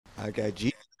I got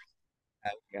Jesus. I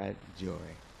got joy.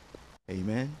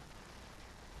 Amen.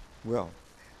 Well,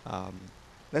 um,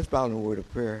 let's bow in a word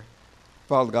of prayer.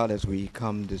 Father God, as we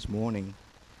come this morning,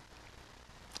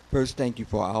 first thank you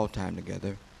for our time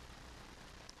together.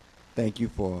 Thank you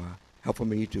for helping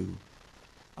me to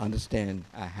understand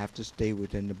I have to stay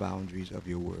within the boundaries of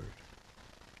your word.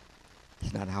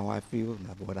 It's not how I feel,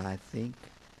 not what I think,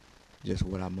 just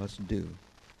what I must do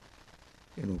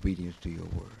in obedience to your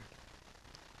word.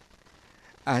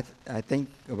 I think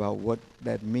about what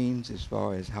that means as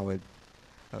far as how it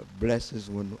blesses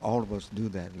when all of us do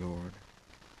that, Lord.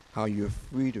 How you're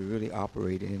free to really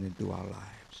operate in and through our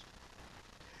lives.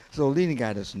 So lead and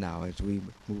guide us now as we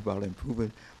move about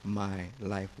improving my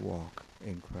life walk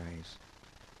in Christ.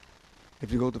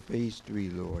 If you go to phase 3,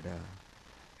 Lord,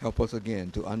 help us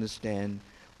again to understand.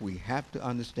 We have to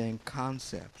understand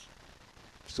concepts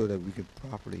so that we can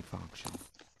properly function.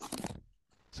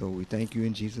 So we thank you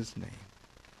in Jesus' name.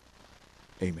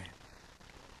 Amen.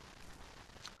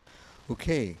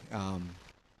 Okay,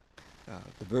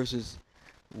 the verses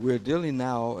we're dealing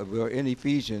now, we're in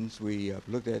Ephesians. We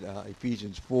looked at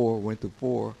Ephesians 4, went to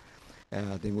 4.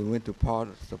 Then we went to part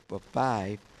of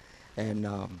 5. And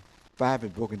 5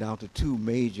 is broken down to two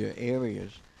major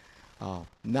areas.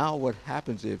 Now what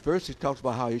happens is, first he talks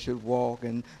about how you should walk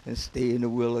and stay in the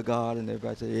will of God. And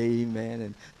everybody says, amen.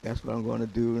 And that's what I'm going to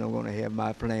do. And I'm going to have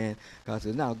my plan. God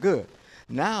says, now good.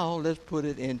 Now let's put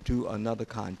it into another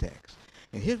context.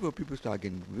 And here's where people start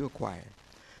getting real quiet.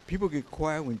 People get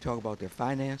quiet when you talk about their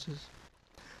finances.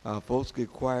 Folks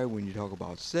get quiet when you talk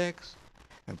about sex.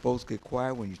 And folks get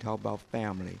quiet when you talk about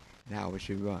family and how it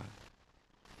should run.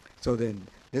 So then,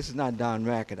 this is not Don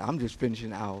Raickett. I'm just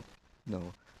finishing out,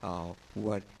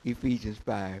 what Ephesians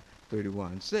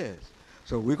 5:31 says.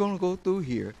 So we're going to go through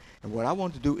here, and what I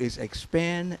want to do is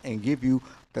expand and give you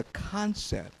the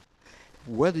concept.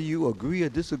 Whether you agree or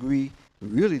disagree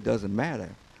really doesn't matter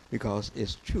because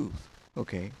it's truth.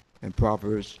 Okay? In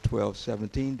Proverbs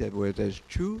 12:17, that where there's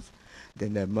truth,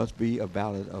 then there must be a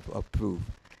ballot of proof.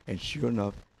 And sure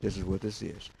enough, this is what this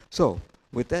is. So,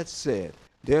 with that said,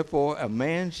 therefore a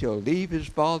man shall leave his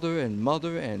father and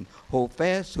mother and hold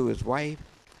fast to his wife,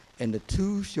 and the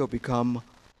two shall become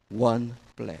one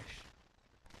flesh.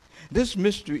 This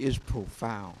mystery is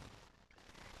profound.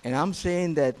 And I'm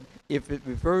saying that if it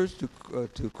refers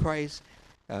to Christ,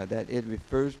 that it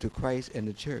refers to Christ and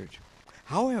the church.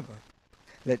 However,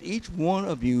 let each one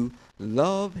of you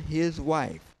love his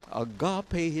wife,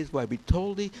 agape his wife, be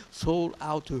totally sold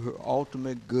out to her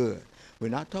ultimate good. We're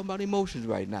not talking about emotions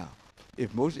right now.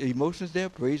 If emotions there,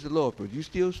 praise the Lord. But you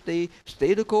still stay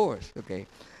the course, okay?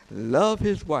 Love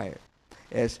his wife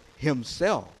as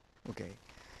himself, okay?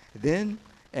 Then,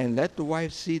 and let the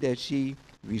wife see that she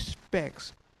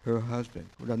respects her husband.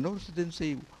 Now, notice it didn't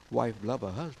say wife love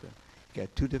her husband. You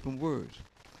got two different words.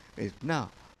 Now,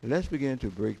 let's begin to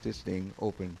break this thing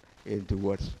open into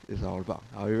what it's all about.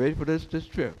 Are you ready for this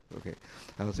trip? Okay.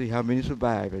 I'll see how many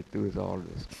survive it through all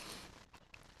of this.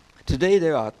 Today,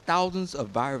 there are thousands of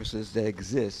viruses that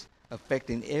exist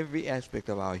affecting every aspect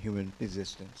of our human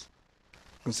existence.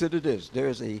 Consider this. There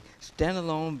is a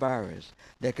standalone virus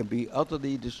that can be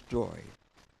utterly destroyed,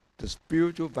 the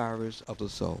spiritual virus of the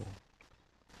soul.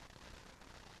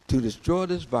 To destroy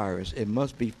this virus, it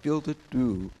must be filtered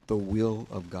through the will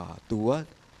of God. Through what?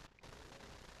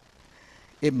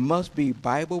 It must be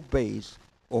Bible-based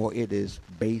or it is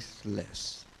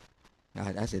baseless.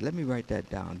 Now, I said, let me write that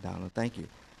down, Donald. Thank you.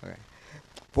 All right.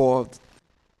 For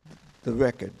the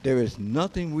record, there is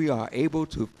nothing we are able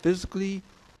to physically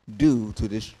do to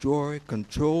destroy,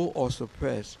 control, or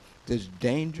suppress this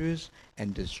dangerous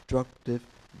and destructive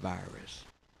virus.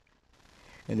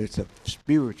 And it's a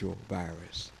spiritual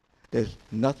virus. There's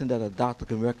nothing that a doctor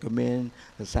can recommend,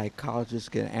 a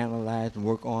psychologist can analyze and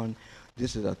work on.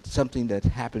 This is something that's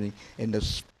happening in the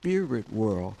spirit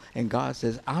world. And God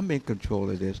says, I'm in control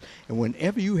of this. And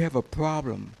whenever you have a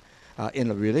problem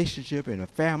in a relationship, in a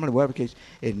family, whatever case,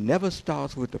 it never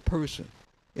starts with the person.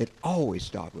 It always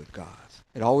starts with God.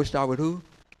 It always starts with who?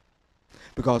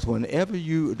 Because whenever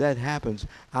that happens,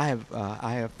 I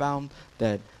have found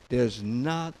that there's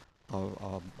not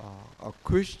a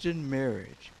Christian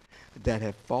marriage that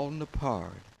have fallen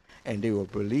apart and they were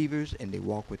believers and they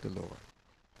walk with the Lord.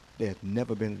 There's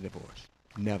never been a divorce.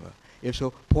 Never. If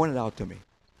so, point it out to me.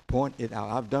 Point it out.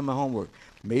 I've done my homework.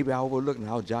 Maybe I'll overlook and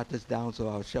I'll jot this down so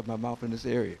I'll shut my mouth in this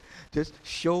area. Just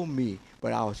show me,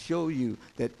 but I'll show you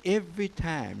that every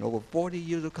time, over 40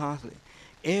 years of counseling,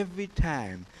 every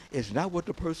time it's not what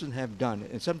the person have done,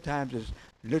 and sometimes it's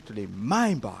literally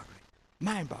mind-boggling,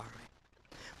 mind-boggling.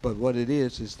 But what it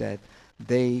is that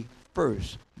they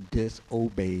first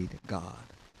disobeyed God.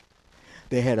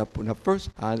 They had now first,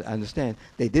 I understand,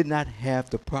 they did not have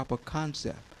the proper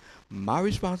concept. My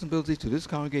responsibility to this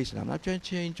congregation, I'm not trying to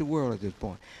change the world at this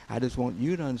point. I just want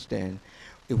you to understand,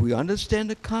 if we understand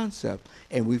the concept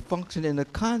and we function in the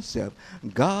concept,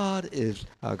 God is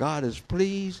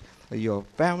pleased, your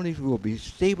families will be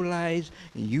stabilized,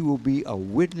 and you will be a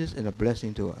witness and a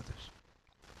blessing to others.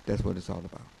 That's what it's all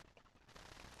about.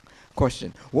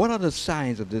 Question: what are the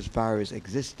signs of this virus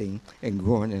existing and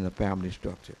growing in a family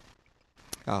structure?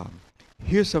 Um,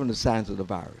 Here's some of the signs of the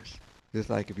virus, just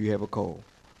like if you have a cold.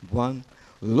 One,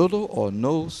 little or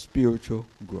no spiritual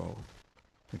growth.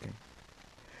 Okay.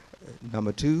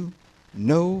 Number two,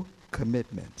 no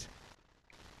commitment.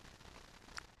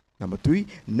 Number three,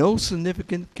 no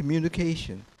significant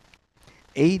communication.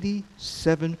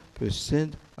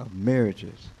 87% of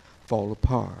marriages fall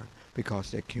apart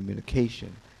because their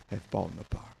communication has fallen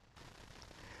apart.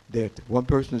 One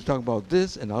person is talking about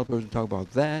this and the other person is talking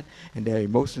about that, and their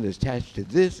emotion is attached to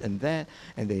this and that,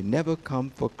 and they never come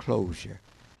for closure.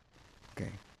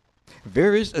 Okay.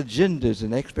 Various agendas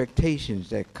and expectations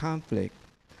that conflict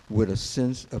with a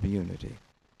sense of unity.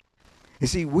 You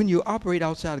see, when you operate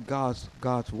outside of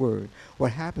God's word,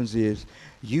 what happens is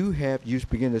you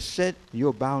begin to set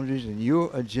your boundaries and your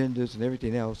agendas and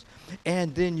everything else,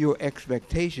 and then your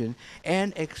expectation,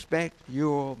 and expect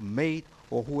your mate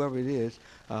or whoever it is,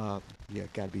 got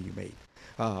to be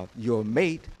your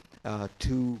mate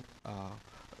to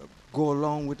go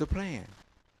along with the plan.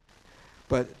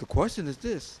 But the question is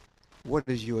this: what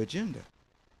is your agenda?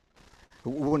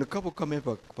 When a couple come in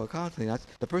for counseling,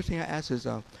 the first thing I ask is,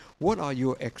 what are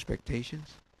your expectations?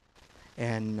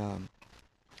 And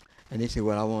they say,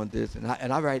 well, I want this, and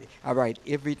I write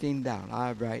everything down.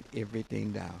 I write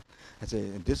everything down. I say,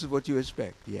 this is what you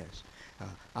expect. Yes,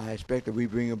 I expect that we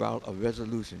bring about a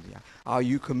resolution. Yeah. Are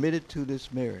you committed to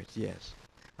this marriage? Yes.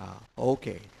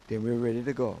 Okay, then we're ready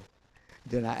to go.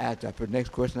 Then I ask. The next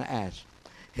question I ask: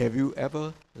 have you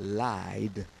ever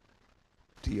lied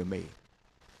to your mate?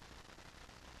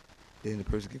 Then the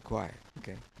person get quiet,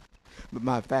 okay? But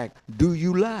matter of fact, do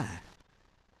you lie?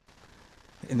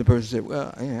 And the person said,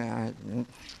 well, yeah,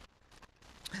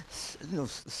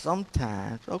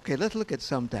 sometimes. Okay, let's look at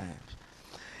sometimes.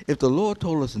 If the Lord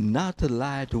told us not to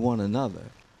lie to one another,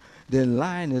 then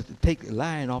lying is to take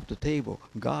lying off the table.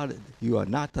 God, you are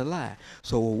not to lie.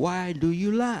 So why do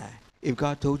you lie if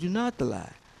God told you not to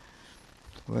lie?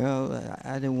 Well,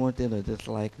 I didn't want them to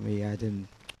dislike me. I didn't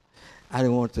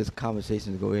want this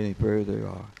conversation to go any further,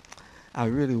 or I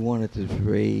really wanted this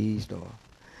raised,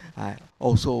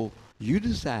 or so you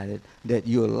decided that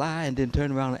you'll lie and then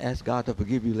turn around and ask God to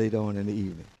forgive you later on in the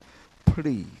evening.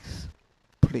 Please.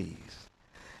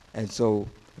 And so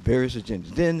various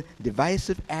agendas. Then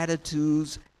divisive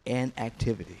attitudes and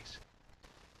activities.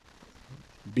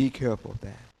 Be careful of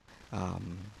that.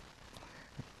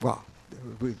 Well,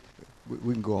 we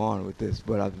can go on with this,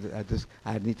 but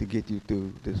I need to get you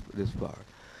through this part.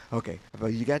 Okay,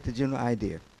 but you got the general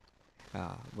idea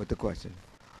with the question.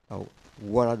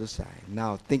 What are the signs?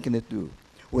 Now, thinking it through.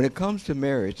 When it comes to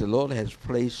marriage, the Lord has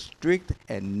placed strict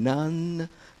and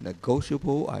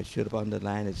non-negotiable, I should have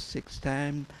underlined it 6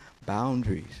 times,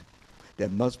 boundaries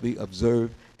that must be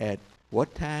observed at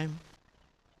what time?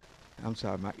 I'm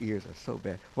sorry, my ears are so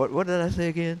bad. What did I say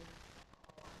again?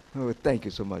 Oh, thank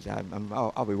you so much.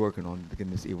 I'll be working on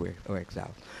getting this earwax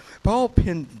out. Paul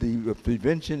penned the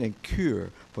prevention and cure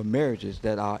for marriages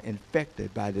that are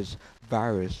infected by this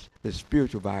virus, this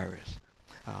spiritual virus.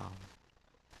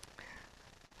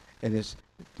 And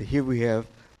here we have,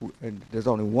 and there's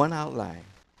only one outline.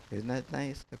 Isn't that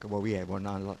nice? Okay, well, we had one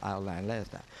outline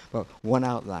last time, but one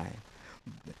outline.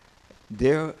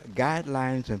 Their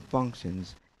guidelines and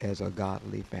functions as a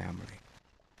godly family.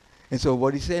 And so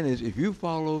what he's saying is, if you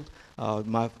follow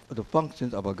the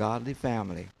functions of a godly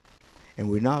family, and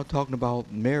we're now talking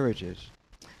about marriages,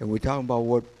 and we're talking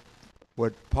about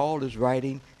what Paul is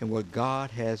writing and what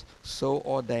God has so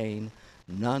ordained,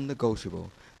 non-negotiable,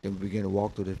 then we begin to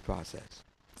walk through this process.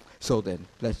 So then,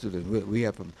 let's do this. We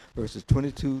have from verses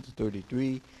 22 to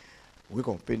 33. We're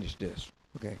going to finish this,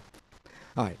 okay?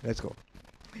 All right, let's go.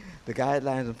 The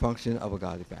guidelines and function of a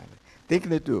godly family.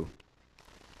 Thinking it through.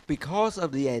 Because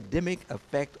of the endemic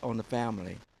effect on the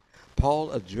family,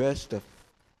 Paul addressed the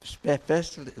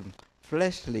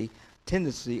fleshly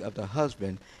tendency of the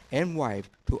husband and wife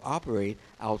to operate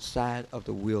outside of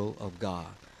the will of God.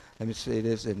 Let me say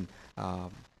this, and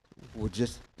we'll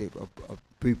just give a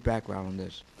brief background on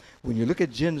this. When you look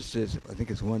at Genesis, I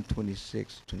think it's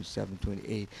 1:26, 27,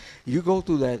 28, you go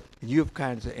through that, and you have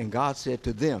kind of said, and God said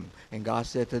to them, and God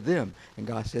said to them, and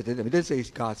God said to them. It didn't say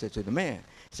God said to the man.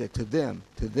 He said, to them,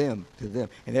 to them, to them.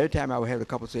 And every time I would have a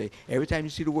couple say, every time you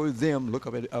see the word them, look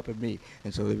up at me.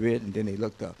 And so they read, and then they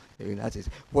looked up. And I said,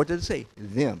 what did it say?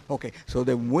 Them. Okay. So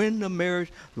then when the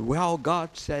marriage, how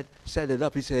God set it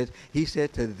up, he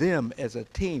said to them as a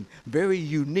team, very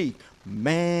unique,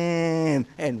 man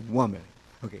and woman.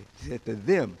 Okay. He said to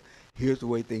them, here's the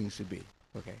way things should be.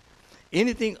 Okay.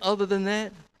 Anything other than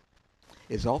that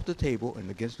is off the table and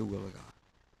against the will of God.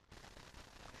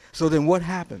 So then what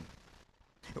happened?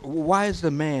 Why is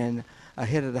the man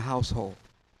head of the household?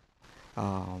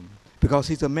 Because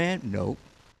he's a man? No,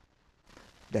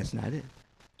 that's not it.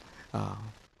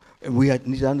 And we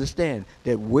need to understand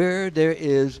that where there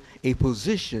is a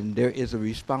position, there is a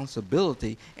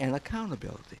responsibility and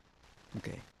accountability.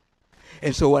 Okay.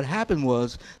 And so what happened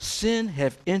was sin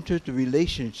have entered the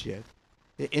relationship,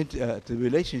 the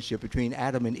relationship between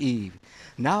Adam and Eve.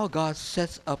 Now God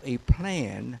sets up a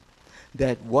plan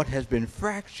that what has been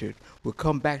fractured will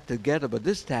come back together, but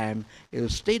this time it will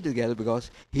stay together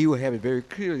because he will have it very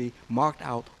clearly marked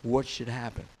out what should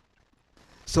happen.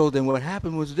 So then what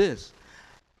happened was this.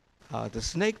 The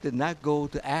snake did not go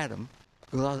to Adam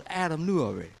because Adam knew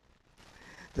already.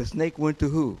 The snake went to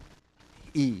who?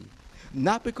 Eve.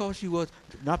 Not because she was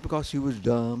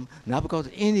dumb, not because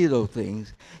of any of those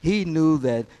things. He knew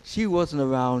that she wasn't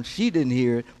around, she didn't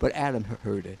hear it, but Adam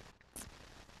heard it.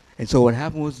 And so what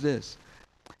happened was this.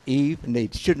 Eve, and they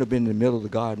shouldn't have been in the middle of the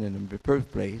garden in the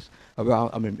first place, in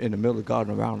the middle of the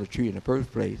garden around the tree in the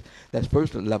first place. That's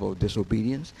first level of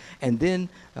disobedience. And then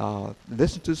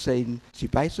listen to Satan. She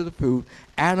bites of the fruit.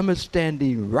 Adam is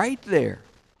standing right there.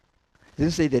 It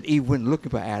didn't say that Eve went looking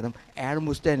for Adam. Adam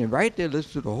was standing right there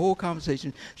listening to the whole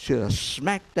conversation. Should have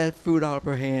smacked that fruit out of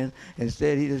her hand.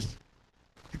 Instead, he just,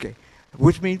 okay.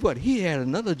 Which means what? He had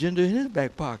another agenda in his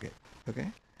back pocket.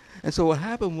 Okay? And so what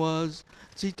happened was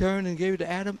she turned and gave it to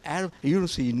Adam. Adam, you don't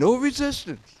see no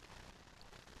resistance.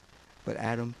 But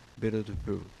Adam bit of the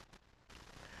fruit.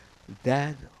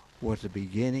 That was the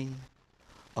beginning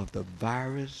of the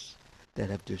virus that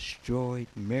have destroyed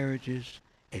marriages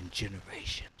and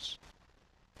generations.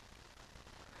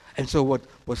 And so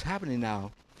what's happening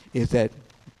now is that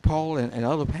Paul and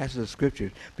other passages of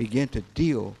Scripture begin to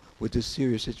deal with this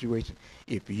serious situation.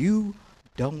 If you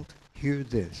don't hear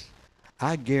this,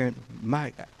 I guarantee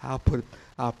I'll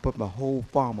put my whole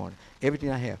farm on it, everything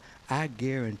I have. I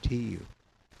guarantee you,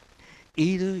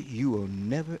 either you will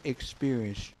never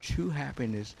experience true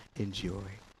happiness and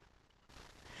joy.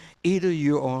 Either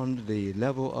you're on the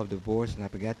level of divorce, and I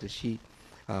forgot the sheet.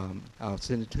 I'll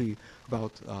send it to you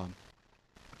about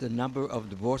the number of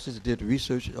divorces. I did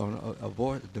research on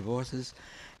divorces,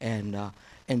 and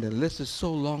the list is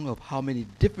so long of how many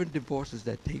different divorces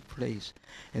that take place.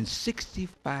 And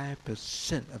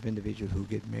 65% of individuals who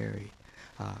get married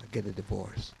get a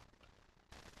divorce.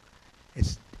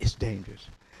 It's dangerous.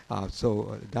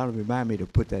 So Donna remind me to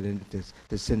put that in,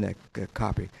 to send that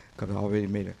copy, because I already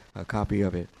made a copy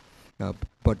of it.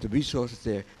 But the resources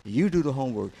there, you do the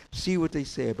homework, see what they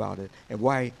say about it, and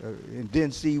why, and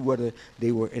then see whether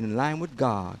they were in line with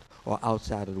God or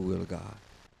outside of the will of God.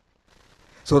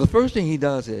 So the first thing he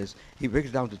does is, he breaks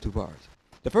it down to two parts.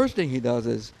 The first thing he does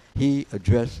is, he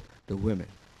addressed the women.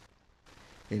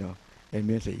 And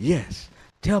men say, yes,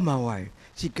 tell my wife,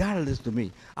 she got to listen to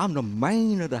me. I'm the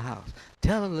man of the house.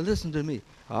 Tell her to listen to me.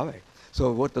 All right.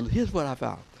 So here's what I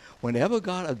found. Whenever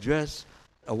God addressed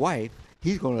a wife,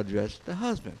 he's going to address the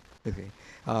husband. Okay.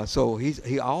 So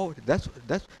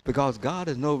that's because God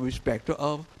is no respecter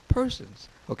of persons.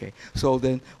 Okay. So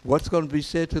then what's going to be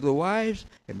said to the wives?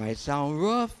 It might sound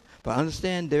rough, but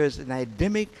understand there is an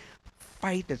endemic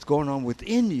fight that's going on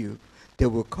within you that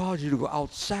will cause you to go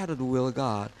outside of the will of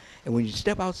God. And when you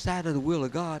step outside of the will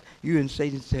of God, you're in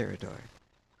Satan's territory.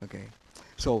 Okay.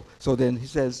 So then he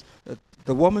says,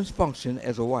 the woman's function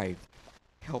as a wife,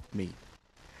 help me.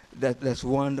 That's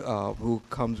one who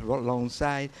comes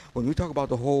alongside when we talk about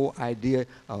the whole idea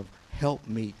of help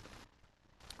me.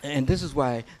 And this is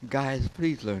why, guys,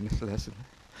 please learn this lesson.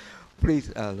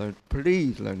 Please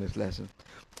learn this lesson.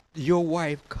 Your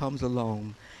wife comes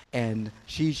along and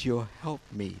she's your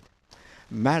helpmeet.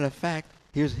 Matter of fact,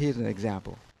 here's an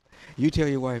example. You tell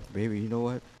your wife, baby, you know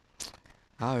what?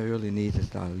 I really need to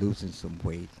start losing some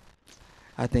weight.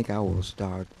 I think I will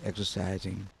start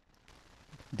exercising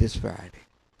this Friday.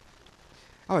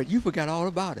 All right, you forgot all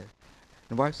about it.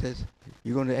 The wife says,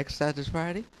 you're going to exercise this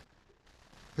Friday?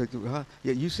 Yeah,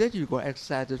 you said you were going to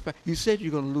exercise this Friday. You said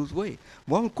you're going to lose weight.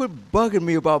 Woman, quit bugging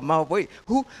me about my weight.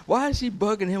 Why is she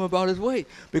bugging him about his weight?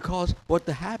 Because what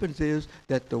happens is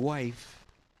that the wife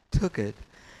took it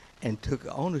and took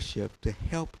ownership to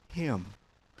help him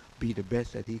be the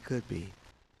best that he could be.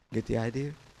 Get the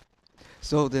idea?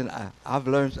 So then I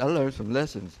learned some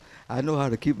lessons. I know how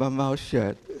to keep my mouth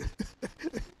shut.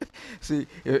 See,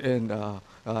 and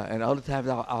other times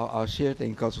I'll share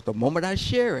things because the moment I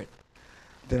share it,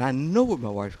 then I know what my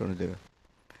wife's going to do.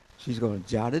 She's going to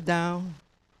jot it down,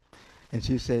 and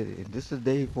she said, and this is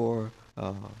the day for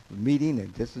meeting,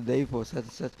 and this is the day for such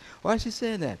and such. Why is she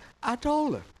saying that? I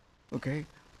told her, okay?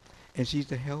 And she's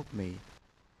to help me,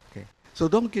 okay? So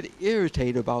don't get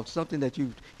irritated about something that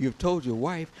you've told your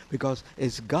wife because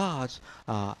it's God's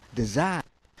design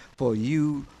for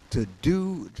you to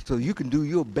do so you can do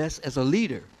your best as a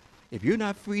leader. If you're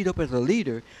not freed up as a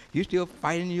leader, you're still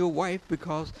fighting your wife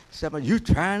because you're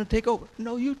trying to take over.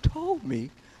 No, you told me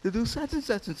to do such and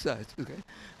such and such. Okay?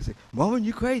 I say, Woman,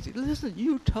 you crazy. Listen,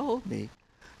 you told me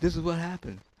this is what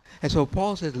happened. And so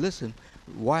Paul says, listen,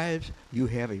 wives, you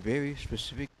have a very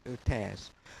specific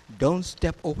task. Don't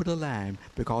step over the line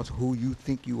because who you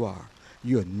think you are.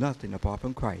 You are nothing apart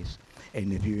from Christ.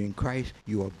 And if you're in Christ,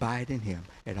 you abide in him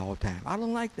at all times. I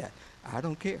don't like that. I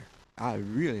don't care. I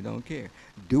really don't care.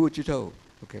 Do what you're told,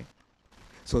 okay?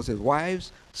 So it says,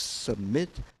 wives, submit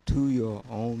to your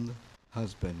own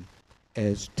husband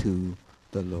as to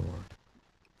the Lord.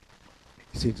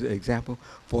 See the example?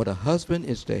 For the husband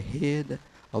is the head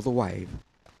of the wife,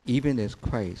 even as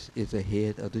Christ is the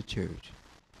head of the church,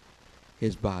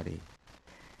 his body,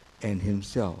 and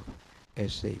himself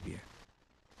as Savior.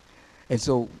 And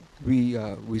so we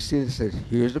see it says,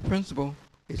 here's the principle.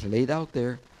 It's laid out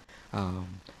there.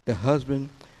 The husband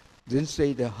didn't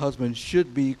say the husband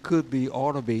should be, could be,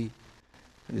 ought to be.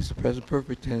 And it's the present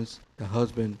perfect tense. The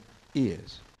husband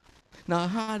is. Now,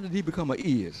 how did he become a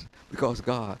is? Because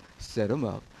God set him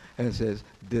up and says,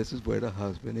 this is where the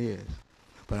husband is.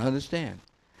 But understand,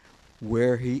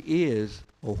 where he is,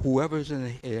 or whoever's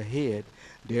in the head,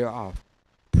 there are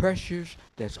pressures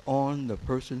that's on the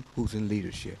person who's in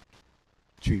leadership.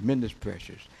 Tremendous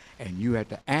pressures. And you have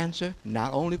to answer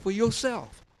not only for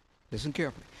yourself, listen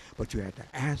carefully, but you have to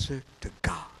answer to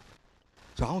God.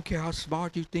 So I don't care how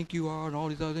smart you think you are and all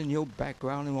these other in your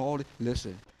background and all this.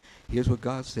 Listen, here's what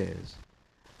God says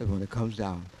when it comes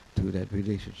down to that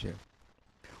relationship.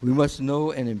 We must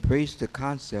know and embrace the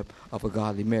concept of a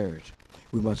godly marriage.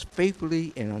 We must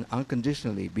faithfully and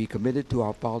unconditionally be committed to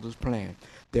our Father's plan.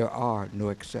 There are no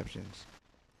exceptions.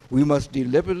 We must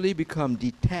deliberately become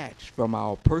detached from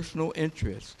our personal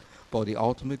interests for the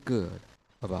ultimate good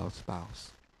of our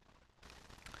spouse.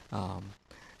 I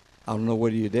don't know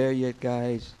whether you're there yet,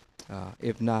 guys.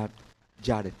 If not,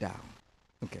 jot it down.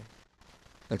 Okay,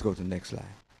 let's go to the next slide.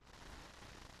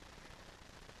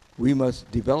 We must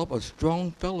develop a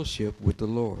strong fellowship with the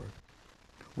Lord,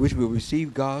 which will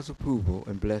receive God's approval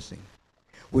and blessing,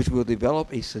 which will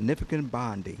develop a significant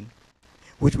bonding,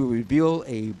 which will reveal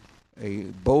a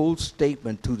bold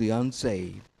statement to the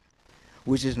unsaved,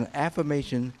 which is an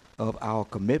affirmation of our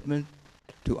commitment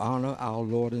to honor our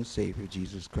Lord and Savior,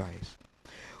 Jesus Christ.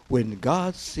 When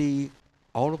God sees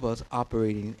all of us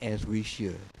operating as we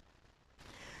should,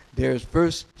 there's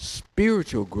first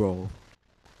spiritual growth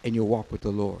in your walk with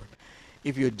the Lord.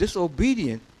 If you're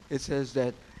disobedient, it says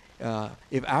that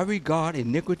if I regard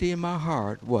iniquity in my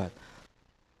heart, what?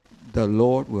 The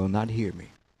Lord will not hear me.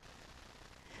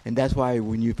 And that's why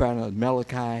when you find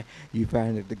Malachi, you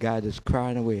find that the guy that's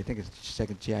crying away. I think it's the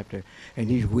second chapter, and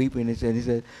he's weeping. And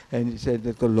he said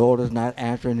that the Lord is not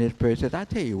answering his prayer. He said, "I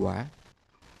tell you why."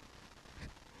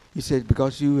 He said,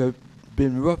 "Because you have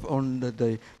been rough on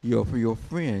your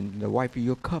friend, the wife of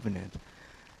your covenant."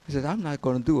 He said, "I'm not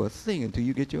going to do a thing until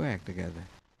you get your act together."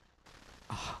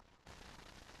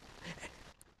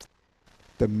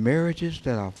 The marriages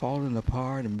that are falling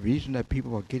apart, and the reason that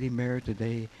people are getting married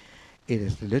today, it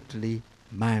is literally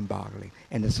mind-boggling.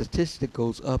 And the statistic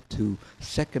goes up to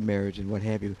second marriage and what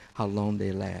have you, how long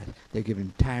they last. They're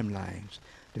giving timelines.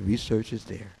 The research is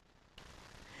there.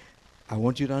 I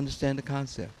want you to understand the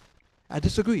concept. I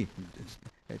disagree.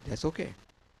 That's okay.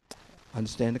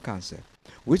 Understand the concept,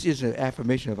 which is an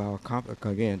affirmation of our,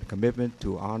 commitment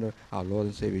to honor our Lord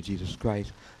and Savior Jesus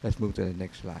Christ. Let's move to the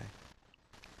next slide.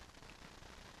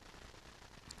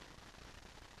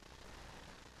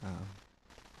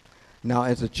 Now,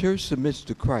 as the church submits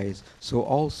to Christ, so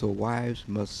also wives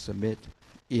must submit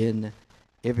in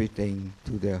everything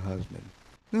to their husband.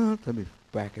 Now, let me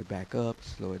back it back up,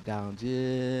 slow it down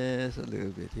just a little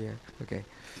bit here. Okay.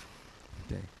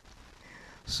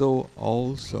 So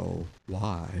also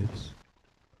wives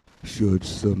should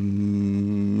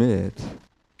submit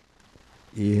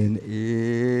in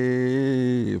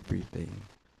everything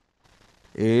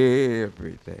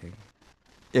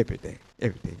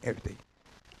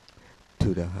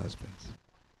to their husbands.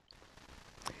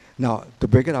 Now, to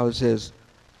break it out, it says,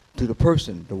 to the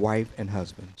person, the wife and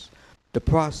husbands. The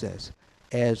process,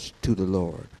 as to the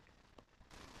Lord.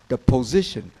 The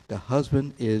position, the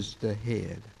husband is the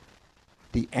head,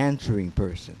 the answering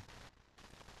person.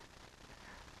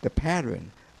 The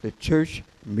pattern, the church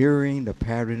mirroring the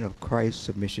pattern of Christ's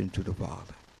submission to the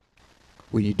Father.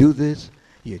 When you do this,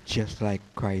 you're just like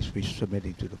Christ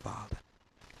submitting to the Father.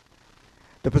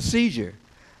 The procedure,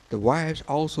 the wives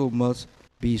also must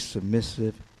be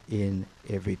submissive in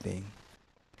everything.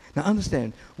 Now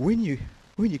understand, when you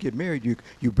get married,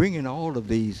 you bring in all of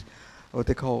these, what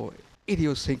they call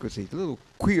idiosyncrasies, little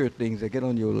queer things that get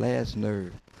on your last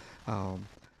nerve. Um,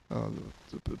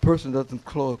 the person doesn't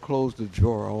close the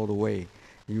drawer all the way.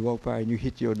 You walk by and you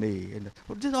hit your knee. And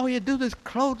well, just all you do is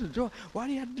close the drawer. Why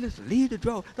do you have to just leave the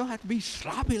drawer? Don't have to be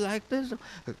sloppy like this.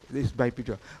 This might be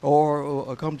drawer.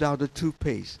 Or comes down to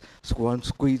toothpaste. So one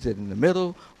squeeze it in the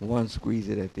middle, one squeeze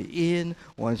it at the end,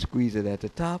 one squeeze it at the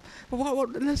top. But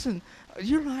listen,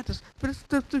 you don't have to. But it's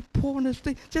the pouring this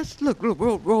thing. Just look,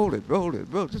 roll it.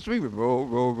 Just leave it,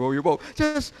 roll your boat.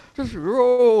 Just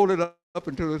roll it up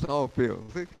until it's all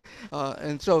filled.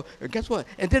 And so, guess what?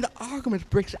 And then the arguments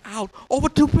breaks out over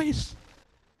toothpaste.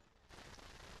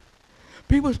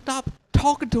 People stop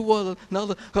talking to one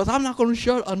another because I'm not going to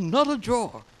shut another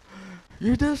drawer.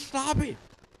 You're just sloppy.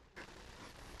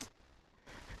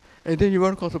 And then you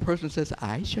run across a person that says,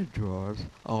 I shut drawers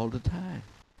all the time.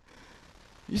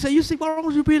 You say, you see, why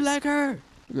don't you be like her?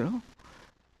 You know?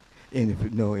 And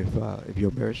if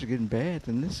your marriage is getting bad,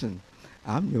 then listen,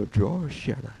 I'm your drawer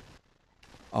shutter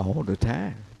all the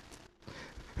time.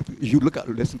 You look out,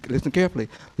 listen carefully.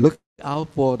 Look out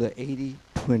for the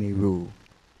 80-20 rule.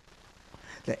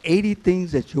 The 80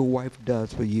 things that your wife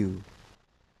does for you,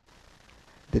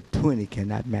 the 20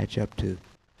 cannot match up to.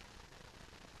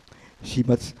 She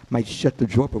might shut the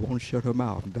drawer, but won't shut her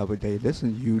mouth. Double day.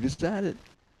 Listen, you decided.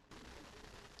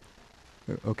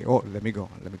 Okay. Oh, let me go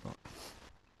on.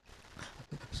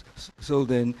 So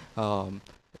then,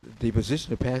 the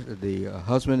position of the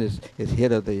husband is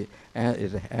head of is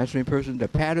an answering person. The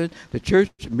pattern, the church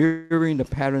mirroring the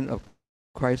pattern of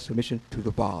Christ's submission to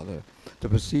the Father. The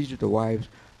procedure, the wives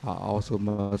also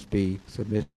must be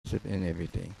submissive in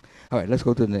everything. All right, let's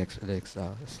go to the next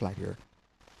slide here.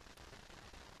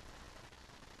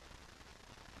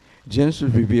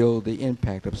 Genesis revealed the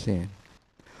impact of sin.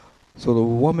 So the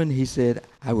woman, he said,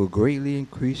 I will greatly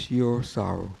increase your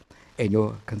sorrow and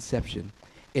your conception.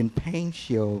 In pain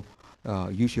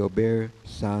you shall bear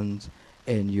sons,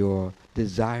 and your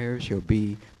desire shall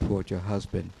be toward your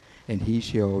husband, and he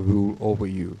shall rule over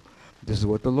you. This is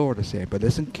what the Lord is saying. But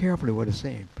listen carefully what it's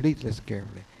saying. Please listen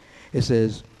carefully. It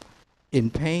says,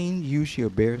 in pain you shall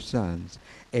bear sons,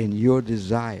 and your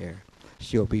desire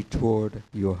shall be toward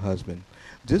your husband.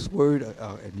 This word,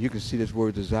 and you can see this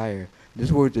word desire.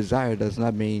 This word desire does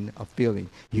not mean a feeling.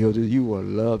 You will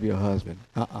love your husband.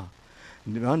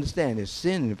 You understand, there's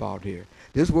sin involved here.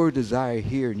 This word desire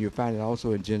here, and you'll find it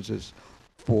also in Genesis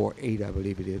 4:8, I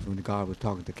believe it is, when God was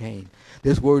talking to Cain.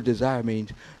 This word desire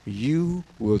means you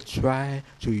will try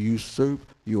to usurp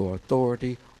your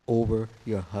authority over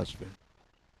your husband.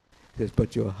 It says,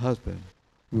 but your husband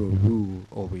will rule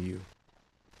over you.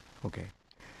 Okay.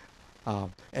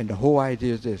 And the whole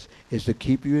idea is this, is to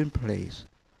keep you in place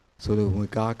so that when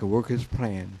God can work his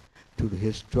plan to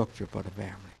his structure for the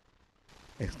family.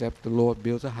 Except the Lord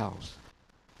builds a house,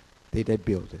 they that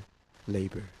build it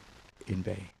labor in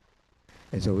vain.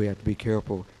 And so we have to be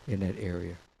careful in that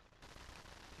area.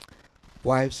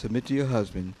 Wives, submit to your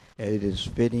husband, and it is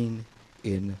fitting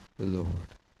in the Lord.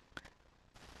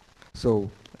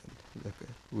 So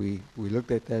we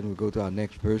looked at that, and we'll go to our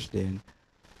next verse then.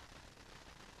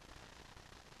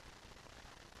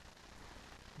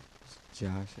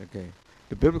 Josh, okay.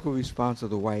 The biblical response of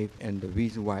the wife and the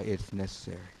reason why it's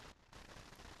necessary.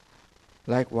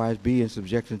 Likewise, be in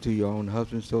subjection to your own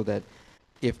husband, so that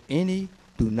if any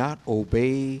do not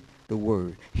obey the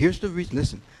word. Here's the reason.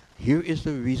 Listen, here is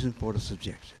the reason for the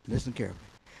subjection. Listen carefully.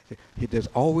 There's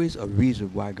always a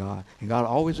reason why God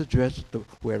always addresses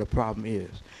where the problem is.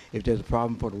 If there's a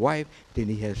problem for the wife, then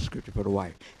he has scripture for the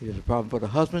wife. If there's a problem for the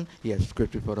husband, he has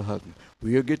scripture for the husband.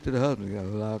 We'll get to the husband. We got a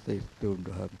lot of things to do with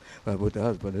the husband. With the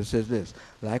husband, it says this.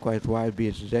 Likewise, wives, be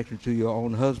in subjection to your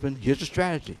own husband. Here's the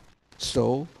strategy.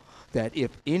 So that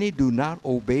if any do not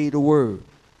obey the word,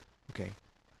 okay,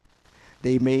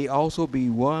 they may also be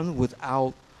won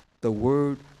without the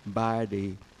word by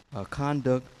the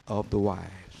conduct of the wives.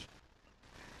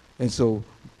 And so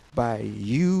by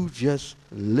you just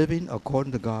living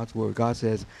according to God's word, God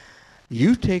says,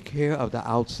 you take care of the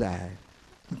outside,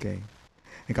 okay?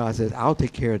 And God says, I'll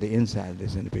take care of the inside of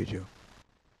this individual.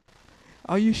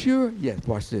 Are you sure? Yes,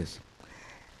 watch this.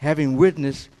 having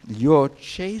witnessed your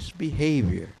chaste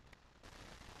behavior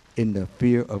in the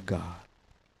fear of God.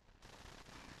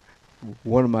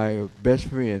 One of my best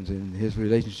friends in his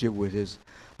relationship with his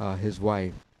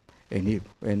wife,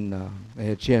 and I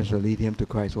had a chance to lead him to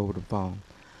Christ over the phone.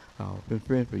 Been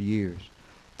friends for years.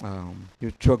 He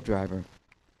was a truck driver,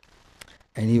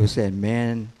 and he was saying,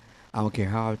 "Man, I don't care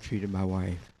how I treated my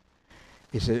wife."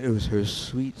 He said it was her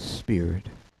sweet spirit,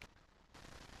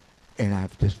 and I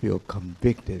just feel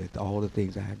convicted at all the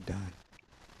things I have done.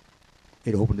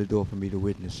 It opened the door for me to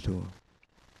witness to him,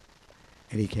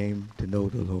 and he came to know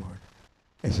the Lord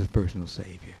as his personal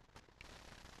Savior.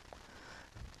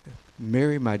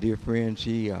 Mary, my dear friend,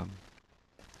 she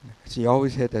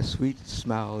always had that sweet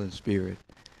smile and spirit,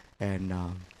 and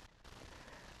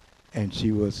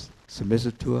she was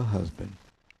submissive to her husband,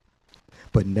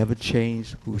 but never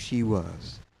changed who she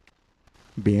was,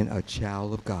 being a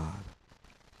child of God.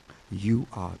 You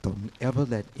are. Don't ever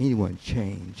let anyone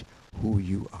change who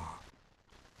you are.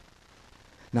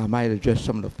 Now, I might address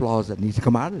some of the flaws that need to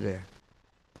come out of there,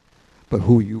 but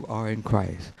who you are in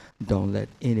Christ, don't let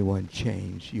anyone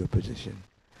change your position.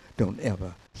 Don't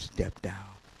ever step down.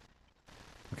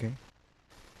 Okay?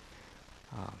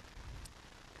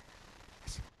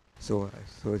 So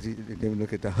then we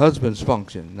look at the husband's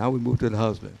function. Now we move to the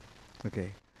husband.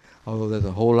 Okay? Although there's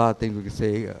a whole lot of things we can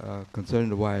say concerning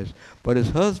the wives. But it's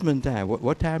husband time.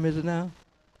 What time is it now?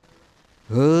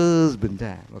 Husband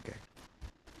time. Okay.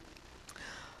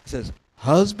 It says,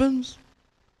 husbands,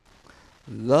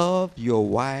 love your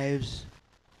wives.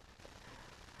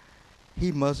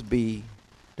 He must be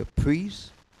the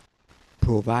priest,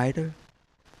 provider,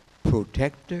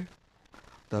 protector,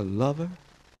 the lover,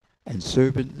 and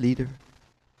servant leader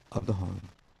of the home.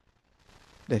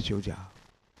 That's your job.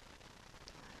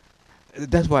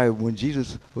 That's why when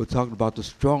Jesus was talking about the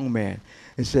strong man,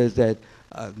 it says that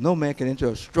no man can enter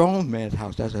a strong man's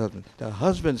house. That's the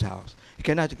husband's house. You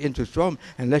cannot enter a strong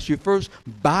unless you first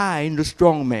bind the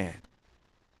strong man.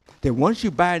 Then once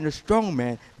you bind the strong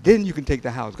man, then you can take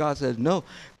the house. God says, no,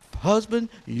 husband,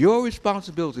 your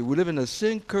responsibility. We live in a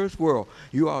sin-cursed world.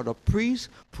 You are the priest,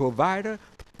 provider,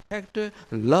 protector,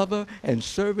 lover, and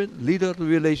servant leader of the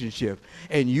relationship.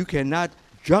 And you cannot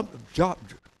drop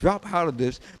out of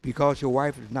this because your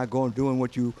wife is not going doing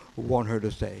what you want her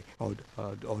to say or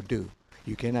do.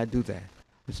 You cannot do that.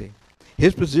 You see,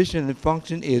 his position and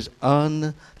function is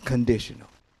unconditional.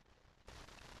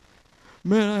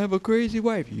 Man, I have a crazy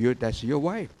wife. That's your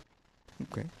wife.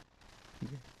 Okay.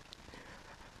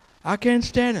 I can't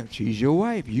stand her. She's your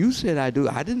wife. You said I do.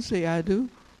 I didn't say I do.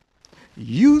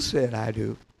 You said I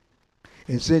do.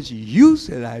 And since you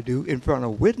said I do in front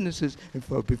of witnesses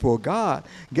and before God,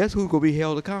 guess who's going to be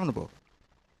held accountable?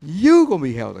 You're going to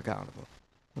be held accountable.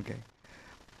 Okay.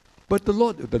 But the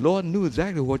Lord knew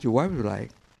exactly what your wife was like.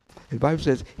 The Bible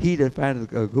says, he that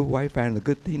findeth a good wife findeth a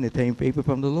good thing to obtain favor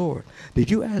from the Lord.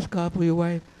 Did you ask God for your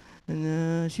wife?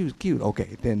 She was cute.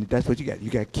 Okay, then that's what you got. You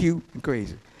got cute and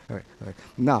crazy. All right.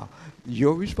 Now,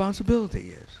 your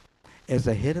responsibility is, as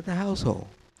the head of the household,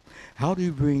 how do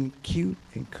you bring cute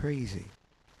and crazy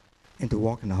into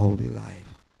walking the holy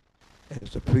life?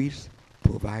 As the priest,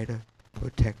 provider,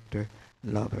 protector,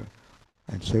 lover,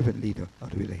 and servant leader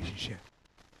of the relationship.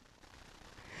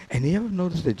 And you ever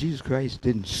notice that Jesus Christ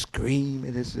didn't scream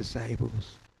at his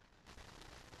disciples?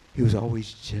 He was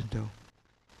always gentle.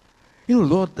 You know,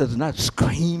 the Lord does not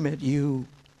scream at you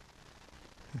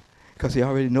because he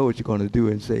already knows what you're going to do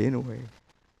and say anyway.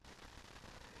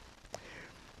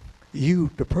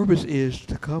 The purpose is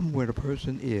to come where the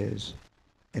person is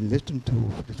and lift them to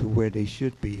where they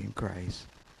should be in Christ.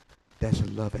 That's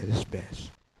love at its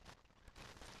best.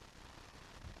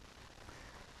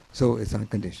 So it's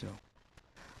unconditional.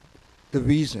 The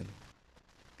reason,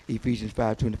 Ephesians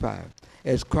 5:25,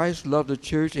 as Christ loved the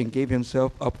church and gave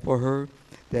himself up for her,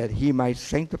 that he might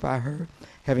sanctify her,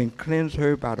 having cleansed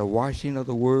her by the washing of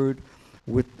the word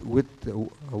with the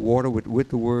water with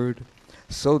the word,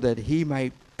 so that he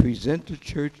might present the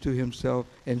church to himself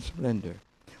in splendor,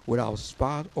 without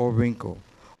spot or wrinkle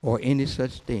or any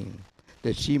such thing,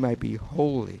 that she might be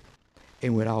holy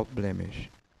and without blemish.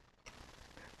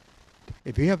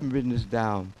 If you haven't written this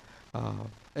down,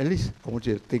 at least I want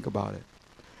you to think about it.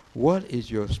 What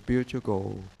is your spiritual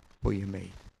goal for your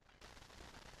mate?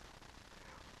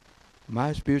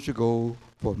 My spiritual goal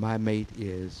for my mate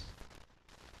is,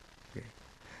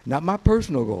 not my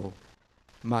personal goal,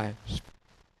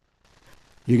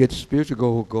 you get the spiritual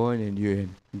goal going and you're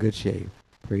in good shape.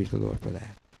 Praise the Lord for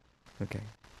that. Okay.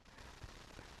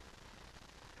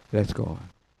 Let's go on.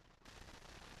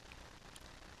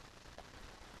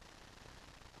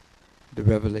 The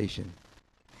revelation.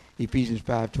 Ephesians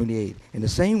 5:28. In the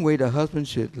same way, the husbands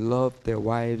should love their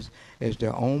wives as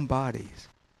their own bodies.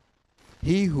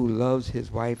 He who loves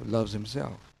his wife loves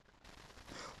himself.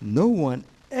 No one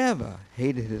ever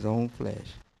hated his own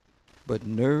flesh, but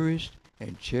nourished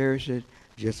and cherished it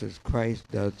just as Christ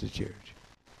does the church.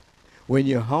 When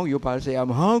you're hungry, your body say, I'm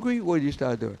hungry. What do you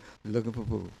start doing? Looking for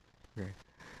food. Okay.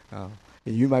 Uh,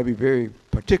 and you might be very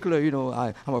particular.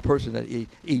 I'm a person that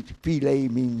eats filet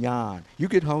mignon. You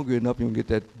get hungry enough, you can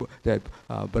get that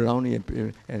bologna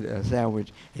and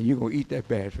sandwich, and you're going to eat that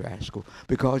bad rascal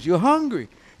because you're hungry.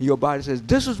 Your body says,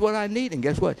 this is what I need. And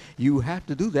guess what? You have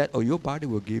to do that or your body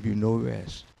will give you no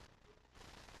rest.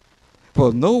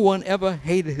 For no one ever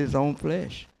hated his own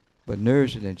flesh, but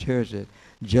nourished it and cherished it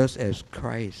just as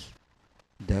Christ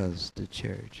does the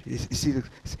church. You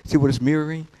see what it's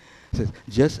mirroring? It says,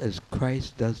 just as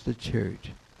Christ does the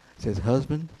church. It says,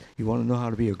 husband, you want to know how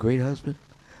to be a great husband?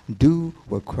 Do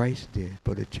what Christ did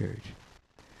for the church.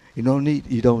 You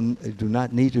do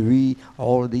not need to read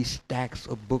all of these stacks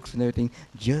of books and everything.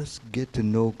 Just get to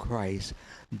know Christ.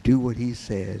 Do what he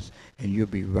says, and you'll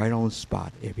be right on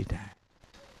spot every time.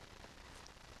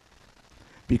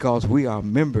 Because we are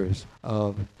members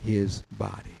of his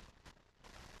body.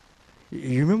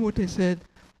 You remember what they said?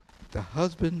 The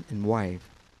husband and wife,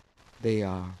 they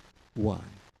are one.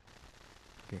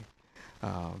 Okay.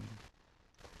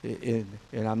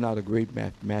 And I'm not a great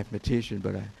mathematician,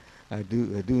 but I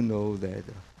do know that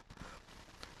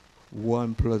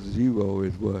 1 plus 0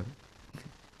 is what?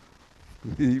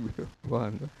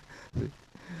 1.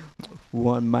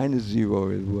 1 minus 0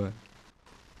 is what?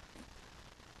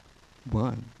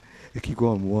 1. It keep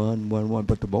going 1, 1, 1.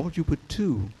 But the moment you put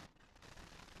 2,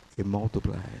 it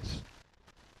multiplies.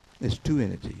 It's 2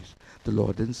 entities. The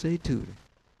Lord didn't say 2.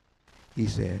 He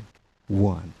said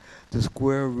 1. The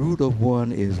square root of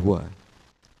 1 is what?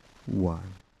 1.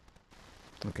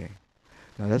 Okay.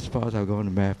 Now that's as far as I go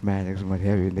into mathematics and what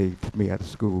have you, and they put me out of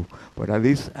school. But at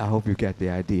least I hope you get the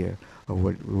idea of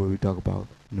what we talk about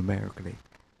numerically.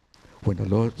 When the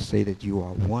Lord say that you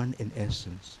are one in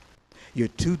essence, you're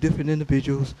 2 different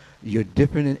individuals, you're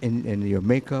different in your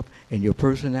makeup and your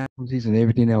personalities and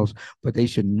everything else, but they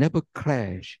should never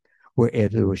clash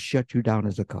whereas it will shut you down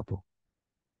as a couple.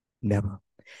 Never.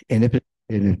 And if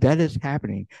that is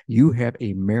happening, you have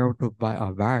a marital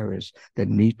virus that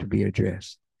needs to be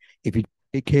addressed. If you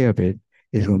take care of it,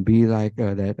 it's going to be like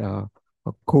a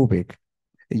COVID.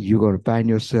 You're going to find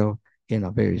yourself in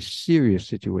a very serious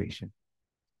situation.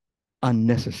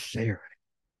 Unnecessarily.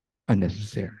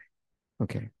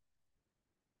 Okay.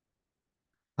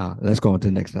 Let's go on to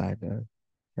the next slide,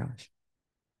 Josh.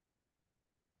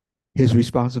 His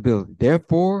responsibility.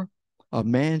 Therefore, a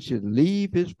man should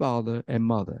leave his father and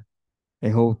mother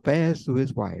and hold fast to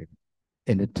his wife,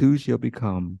 and the 2 shall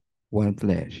become one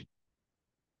flesh.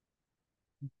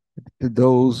 To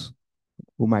those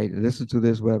who might listen to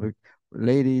this, whatever,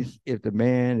 ladies, if the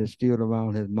man is still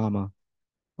around his mama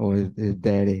or his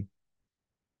daddy,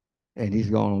 and he's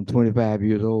gone on 25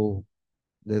 years old,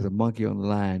 there's a monkey on the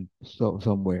line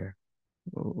somewhere.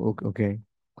 Okay.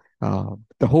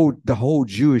 The whole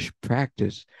Jewish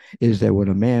practice is that when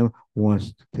a man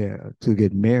wants to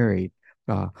get married,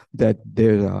 that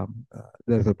there's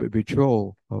a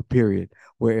betrothal period,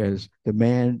 whereas the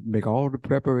man make all the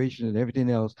preparations and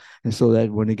everything else, and so that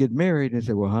when they get married, they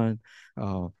say, "Well, hon,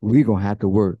 we're gonna have to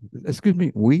work." Excuse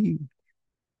me,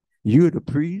 you're the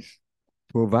priest,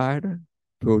 provider,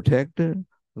 protector,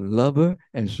 lover,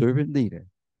 and servant leader.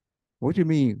 What do you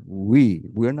mean we?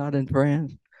 We're not in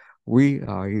France. We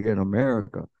are here in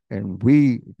America, and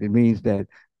it means that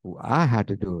I had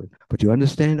to do it. But you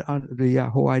understand the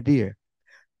whole idea.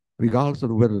 Regardless of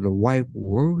whether the wife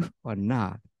works or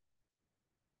not,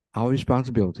 our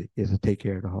responsibility is to take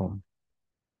care of the home.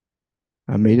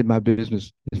 I made it my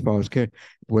business as far as care.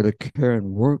 Whether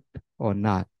Karen worked or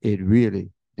not, it really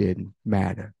didn't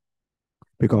matter.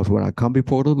 Because when I come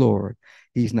before the Lord,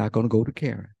 he's not going to go to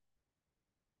Karen.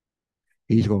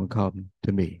 He's going to come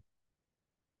to me.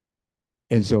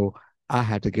 And so I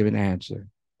had to give an answer.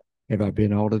 Have I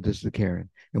been all of this to Karen?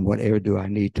 And what area do I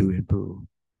need to improve?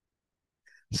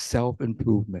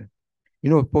 Self-improvement.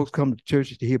 Folks come to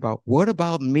churches to hear about, what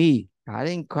about me? I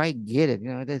didn't quite get it.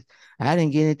 I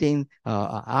didn't get anything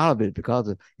out of it because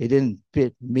it didn't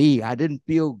fit me. I didn't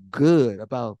feel good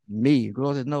about me. The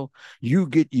Lord said, no, you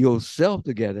get yourself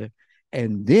together,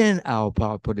 and then I'll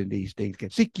put in these things.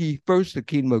 Seek ye first the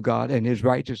kingdom of God and his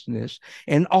righteousness,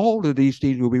 and all of these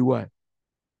things will be what?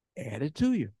 Added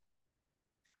to you.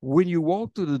 When you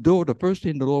walk through the door, the first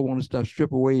thing the Lord wants to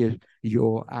strip away is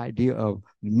your idea of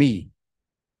me.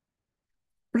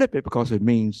 Flip it because it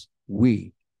means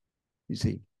we. You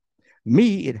see,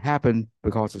 Me, it happened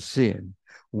because of sin.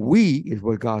 We is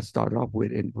what God started off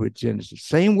with Genesis.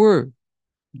 Same word,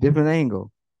 different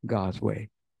angle, God's way.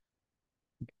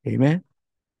 Amen.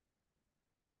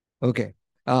 Okay.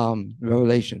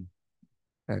 Revelation.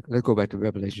 Let's go back to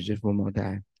Revelation just one more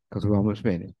time because we're almost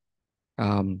finished.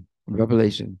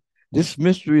 Revelation. This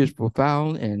mystery is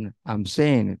profound, and I'm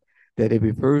saying it that it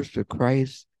refers to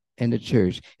Christ and the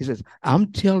church. He says,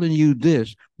 I'm telling you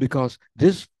this because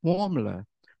this formula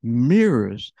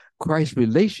mirrors Christ's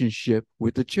relationship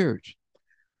with the church.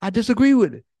 I disagree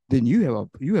with it. Then you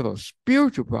have a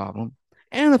spiritual problem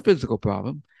and a physical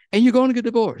problem, and you're going to get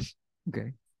divorced.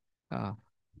 Okay. Uh,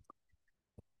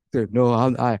 no,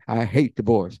 I hate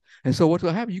divorce. And so what's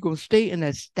going to happen? You're going to stay in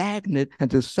that stagnant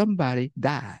until somebody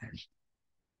dies.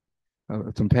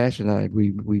 Some passion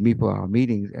we meet for our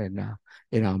meetings and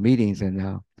in our meetings,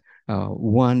 and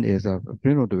one is a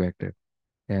funeral director,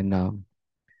 and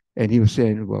he was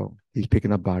saying, well, he's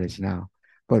picking up bodies now,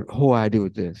 but whole idea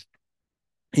was this: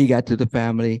 he got to the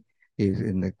family, he's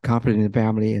in the comforting the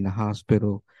family in the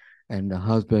hospital, and the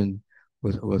husband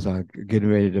was getting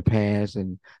ready to pass,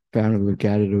 and family was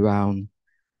gathered around,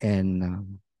 and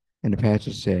um, and the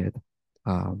pastor said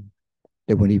um,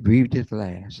 that when he breathed his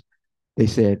last, they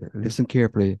said, listen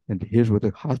carefully, and here's what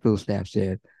the hospital staff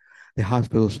said. The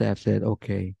hospital staff said,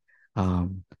 okay,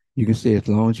 you can stay as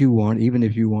long as you want, even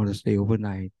if you want to stay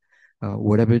overnight,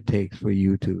 whatever it takes for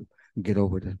you to get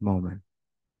over this moment.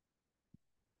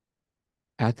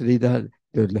 After they done,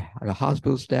 the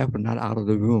hospital staff were not out of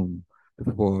the room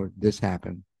before this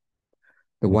happened.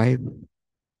 The wife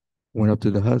went up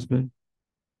to the husband,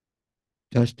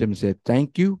 touched him, and said,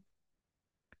 thank you,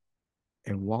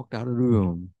 and walked out of the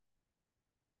room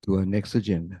to her next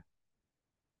agenda.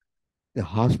 The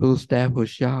hospital staff was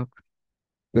shocked.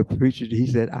 The preacher, he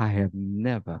said, I have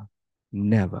never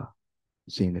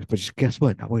seen this. But guess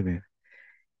what? Now, wait a minute.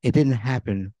 It didn't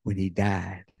happen when he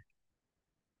died.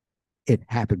 It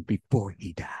happened before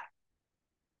he died.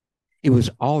 It was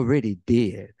already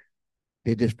dead.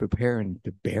 They're just preparing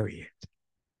to bury it.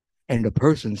 And the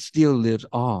person still lives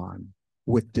on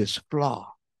with this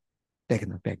flaw that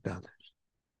can affect others.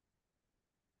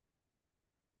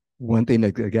 One thing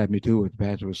that got me too was the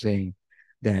pastor was saying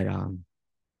that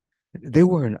they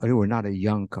were not a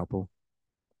young couple.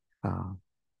 Uh,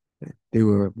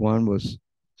 one was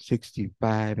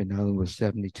 65 and the other was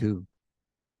 72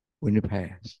 when it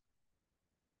passed.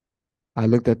 I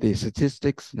looked at the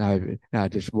statistics. Now I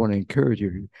just want to encourage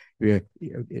you. If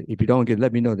you don't get,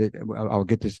 let me know that I'll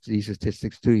get these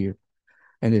statistics to you.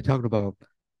 And they talked about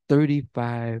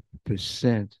 35%,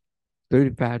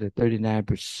 35 to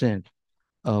 39%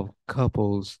 of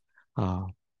couples, uh,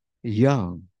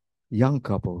 young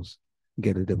couples,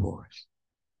 get a divorce.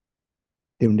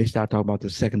 Then when they start talking about the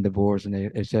second divorce and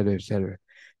et cetera, et cetera.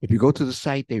 If you go to the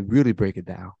site, they really break it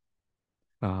down.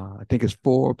 I think it's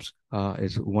Forbes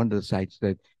is one of the sites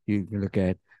that you can look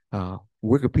at.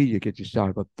 Wikipedia gets you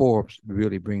started, but Forbes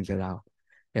really brings it out.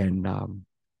 And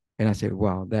I said,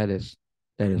 wow, that is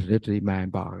literally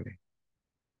mind-boggling.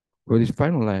 For these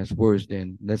final last words,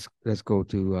 then let's go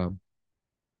to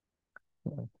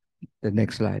the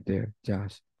next slide there,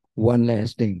 Josh. One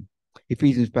last thing,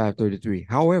 Ephesians 5:33.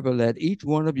 However, let each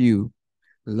one of you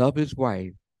love his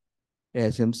wife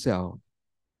as himself,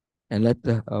 and let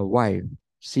the wife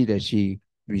see that she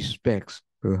respects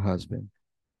her husband.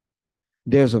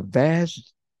 There's a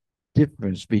vast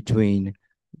difference between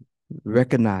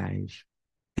recognize,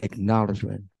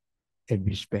 acknowledgement, and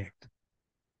respect.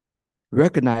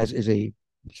 Recognize is a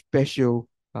special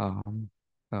uh,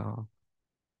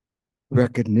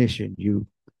 recognition.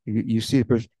 You see the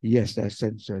person, yes, that's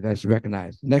censored, that's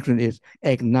recognized. Next one is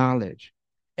acknowledge,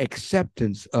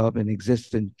 acceptance of an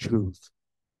existing truth.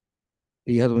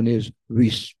 The other one is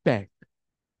respect,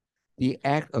 the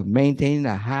act of maintaining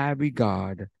a high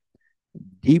regard,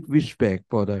 deep respect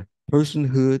for the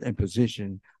personhood and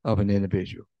position of an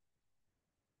individual.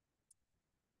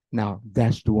 Now,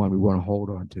 that's the one we want to hold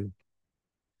on to.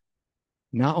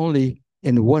 Not only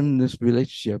in the oneness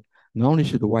relationship, not only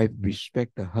should the wife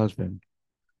respect the husband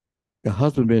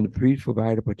being the priest,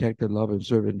 provider, protector, lover, and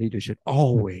servant leader should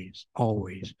always,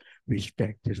 always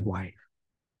respect his wife.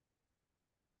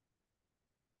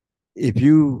 If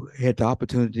you had the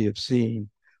opportunity of seeing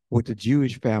what the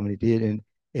Jewish family did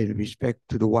in respect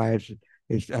to the wives,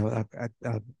 I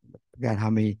forgot how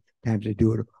many times they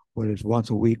do it, whether it's once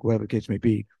a week, whatever the case may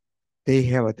be. They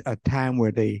have a time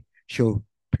where they show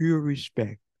pure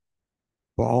respect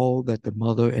for all that the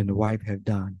mother and the wife have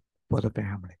done for the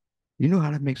family. You know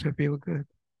how that makes her feel good?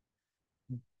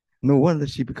 No wonder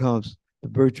she becomes the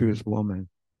virtuous woman.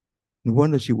 No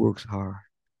wonder she works hard.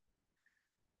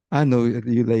 I know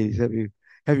you ladies, have you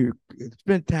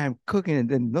spent time cooking and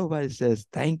then nobody says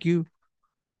thank you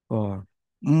or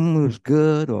it was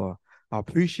good or I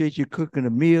appreciate you cooking a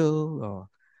meal or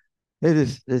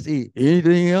let's eat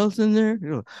anything else in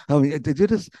there? I mean,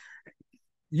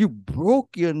 you broke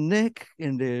your neck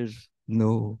and there's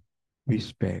no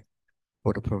respect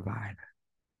for the provider.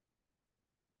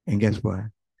 And guess what?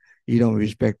 You don't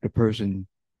respect the person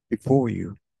before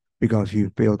you because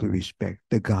you fail to respect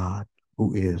the God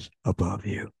who is above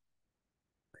you.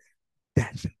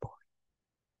 That's important.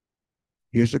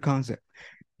 Here's the concept.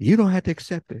 You don't have to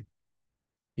accept it.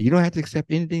 You don't have to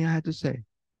accept anything I have to say.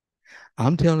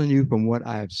 I'm telling you from what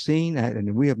I've seen,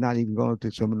 and we have not even gone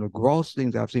to some of the gross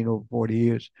things I've seen over 40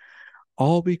 years,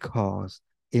 all because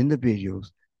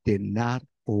individuals did not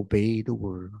obey the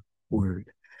word.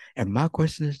 And my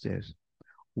question is this: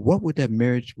 what would that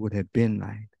marriage would have been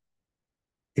like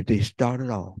if they started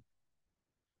off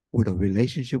with a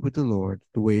relationship with the Lord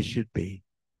the way it should be,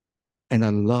 and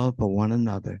a love for one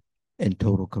another and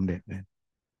total commitment?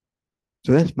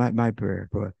 So that's my prayer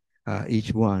for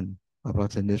each one of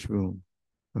us in this room.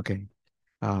 Okay.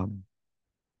 Um,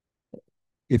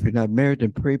 if you're not married,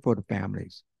 then pray for the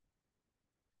families.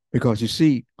 Because you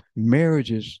see,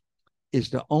 marriages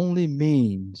is the only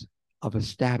means of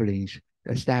establishing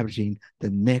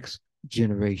the next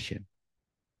generation.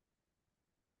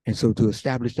 And so to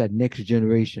establish that next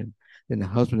generation, then the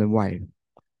husband and wife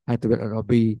have to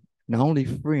be not only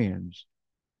friends,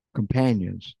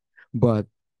 companions, but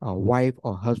a wife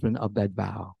or husband of that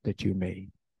vow that you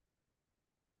made.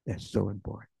 That's so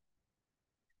important.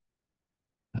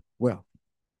 Well,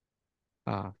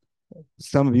 uh,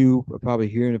 some of you are probably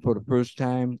hearing it for the first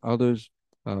time. Others,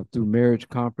 through marriage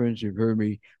conference, you've heard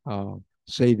me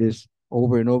say this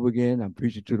over and over again. I'm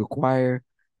preaching to the choir,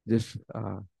 just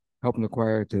helping the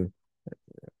choir to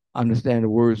understand the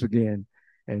words again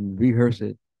and rehearse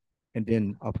it and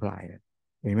then apply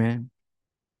it. Amen.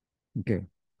 Okay.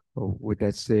 So with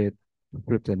that said,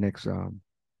 flip to the next slide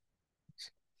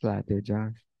there,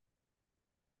 Josh.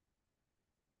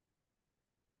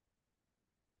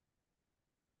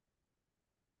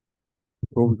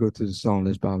 Before we go to the song,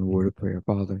 let's bow in the word of prayer.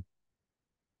 Father,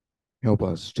 help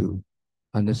us to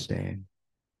understand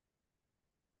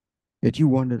that you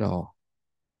want it all.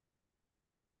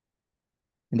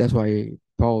 And that's why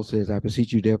Paul says, I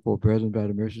beseech you, therefore, brethren, by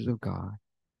the mercies of God,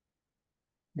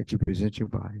 that you present your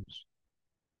bodies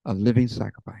a living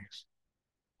sacrifice,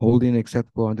 holy and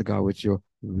acceptable unto God, with your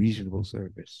reasonable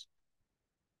service.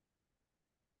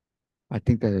 I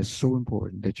think that is so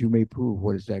important that you may prove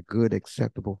what is that good,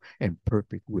 acceptable, and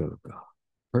perfect will of God.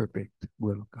 Perfect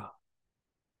will of God.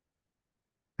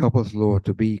 Help us, Lord,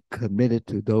 to be committed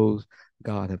to those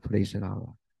God has placed in our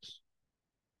lives.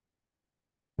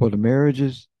 For the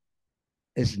marriages,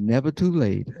 it's never too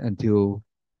late until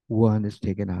one is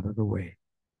taken out of the way.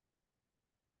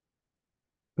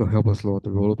 So help us, Lord,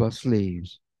 to roll up our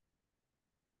sleeves,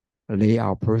 lay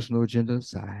our personal agenda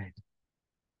aside,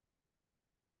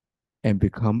 and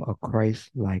become a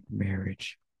Christ-like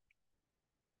marriage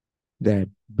that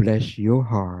bless your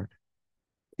heart,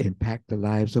 impact the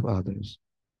lives of others,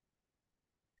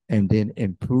 and then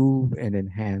improve and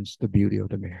enhance the beauty of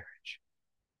the marriage.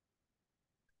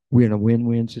 We're in a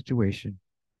win-win situation.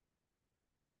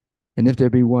 And if there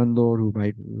be one, Lord, who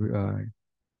might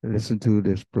listen to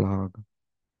this blog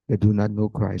that do not know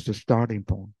Christ, the starting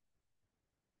point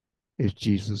is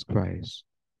Jesus Christ,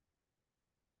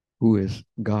 who is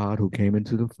God, who came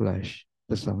into the flesh,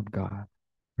 the Son of God,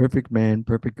 perfect man,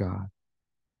 perfect God,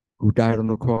 who died on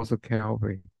the cross of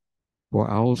Calvary for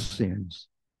our sins,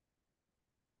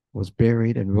 was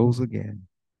buried and rose again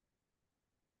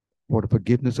for the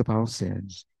forgiveness of our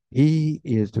sins. He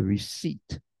is the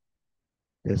receipt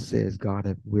that says,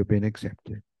 God, we've been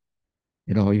accepted.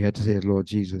 And all you have to say is, Lord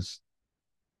Jesus,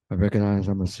 I recognize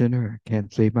I'm a sinner, I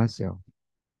can't save myself,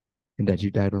 and that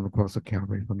you died on the cross of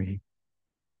Calvary for me.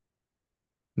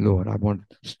 Lord, I want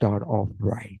to start off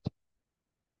right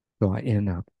so I end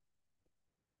up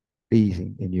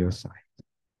pleasing in your sight.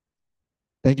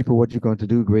 Thank you for what you're going to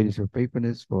do. Great is your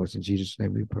faithfulness for us. In Jesus'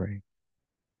 name we pray.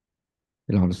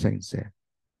 And all the saints said,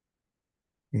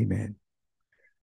 amen.